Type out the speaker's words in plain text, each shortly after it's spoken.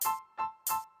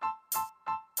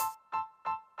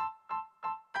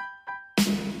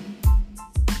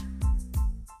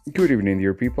Good evening,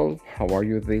 dear people. How are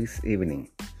you this evening?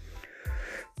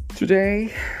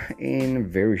 Today, in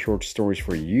very short stories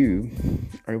for you,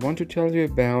 I want to tell you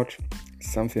about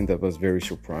something that was very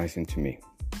surprising to me.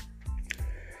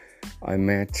 I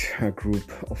met a group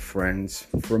of friends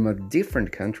from a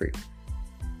different country,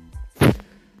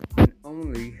 and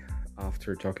only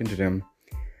after talking to them,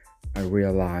 I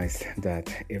realized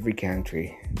that every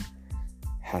country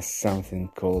has something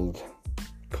called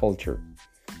culture.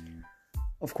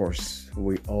 Of course,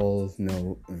 we all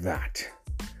know that.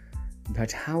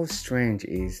 But how strange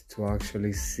is to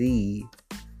actually see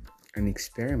and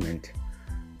experiment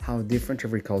how different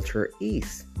every culture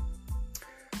is.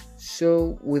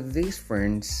 So, with these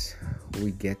friends, we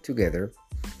get together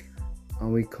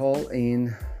and we call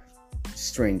in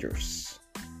strangers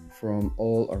from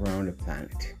all around the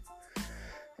planet.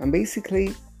 And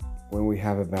basically, when we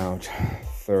have about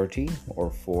 30 or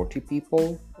 40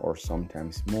 people, or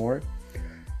sometimes more,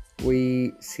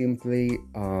 we simply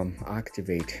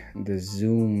activate the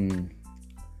Zoom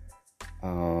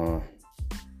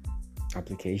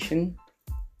application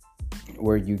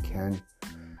where you can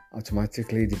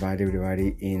automatically divide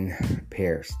everybody in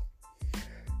pairs.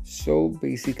 So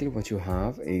basically what you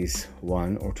have is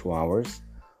 1 or 2 hours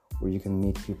where you can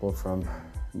meet people from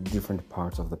different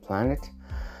parts of the planet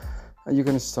and you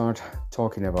can start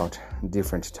talking about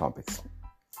different topics.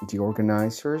 The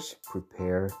organizers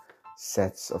prepare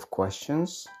sets of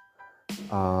questions,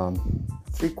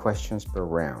 3 questions per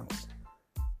round,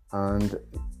 and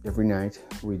every night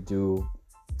we do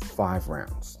 5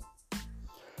 rounds.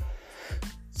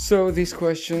 So these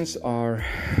questions are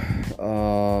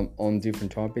on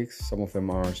different topics. Some of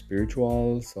them are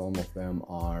spiritual, some of them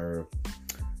are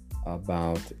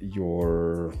about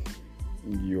your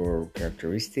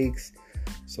characteristics,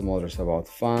 some others about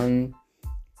fun.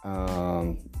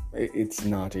 It's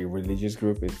not a religious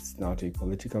group, it's not a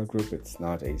political group, it's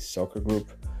not a soccer group.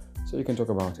 So you can talk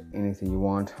about anything you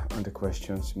want, and the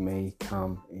questions may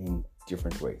come in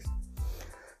different ways.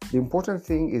 The important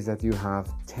thing is that you have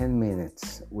 10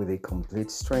 minutes with a complete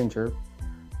stranger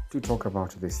to talk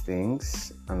about these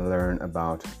things and learn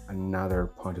about another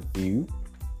point of view,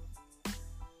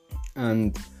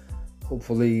 and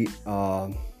hopefully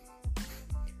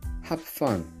have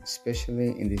fun,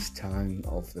 especially in this time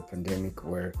of the pandemic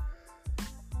where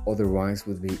otherwise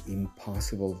would be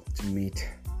impossible to meet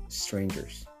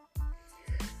strangers.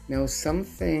 Now,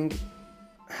 something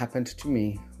happened to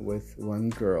me with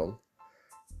one girl,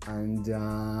 and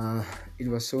it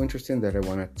was so interesting that I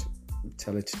wanted to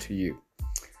tell it to you.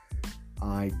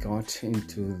 I got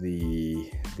into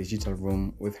the digital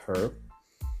room with her,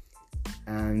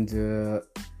 and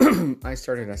I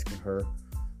started asking her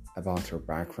about her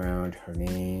background, her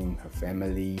name, her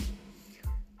family,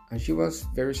 and she was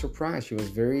very surprised. She was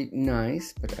very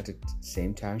nice, but at the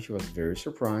same time she was very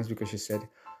surprised because she said,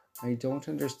 I don't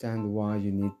understand why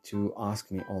you need to ask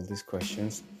me all these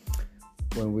questions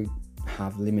when we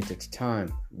have limited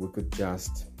time. We could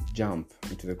just jump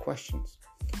into the questions.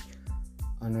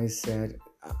 And I said,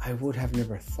 I would have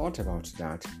never thought about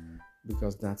that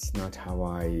because that's not how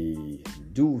I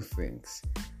do things.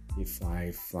 If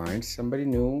I find somebody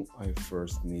new, I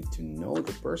first need to know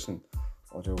the person.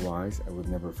 Otherwise, I would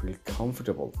never feel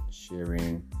comfortable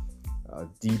sharing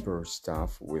deeper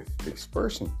stuff with this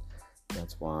person.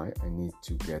 That's why I need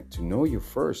to get to know you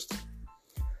first.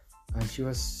 And she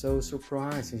was so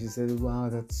surprised. And she said, wow,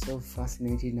 that's so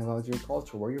fascinating about your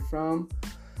culture. Where are you from?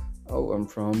 Oh, I'm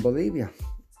from Bolivia.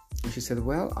 And she said,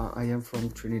 well, I am from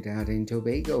Trinidad and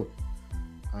Tobago.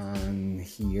 And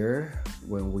here,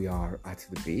 when we are at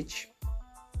the beach,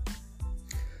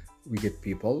 we get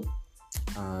people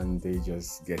and they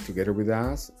just get together with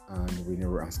us, and we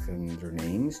never ask them their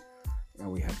names, and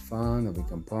we have fun, and we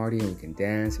can party, and we can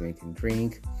dance, and we can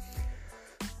drink.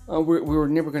 We were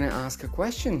never going to ask a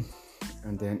question,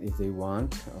 and then if they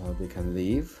want, they can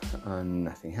leave and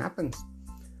nothing happens.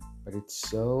 But it's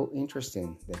so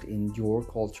interesting that in your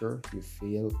culture you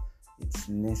feel it's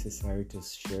necessary to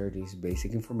share this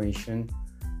basic information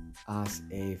as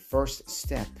a first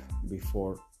step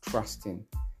before trusting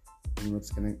in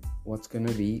what's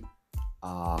gonna be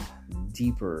a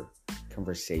deeper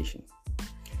conversation.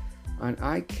 And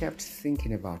I kept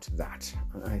thinking about that,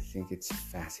 and I think it's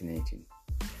fascinating.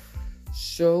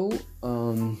 So,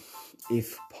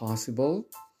 if possible,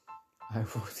 I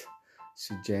would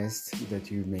suggest that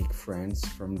you make friends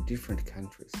from different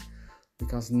countries,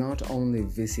 because not only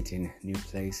visiting new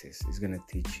places is going to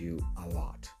teach you a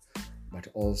lot, but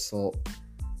also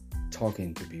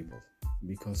talking to people,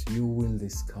 because you will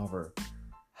discover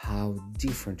how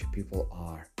different people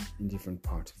are in different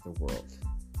parts of the world.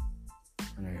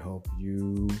 And I hope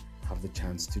you have the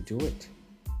chance to do it.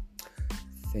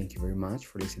 Thank you very much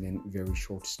for listening. Very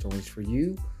short stories for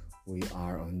you. We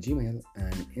are on Gmail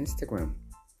and Instagram.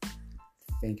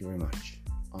 Thank you very much.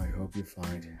 I hope you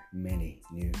find many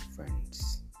new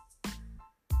friends.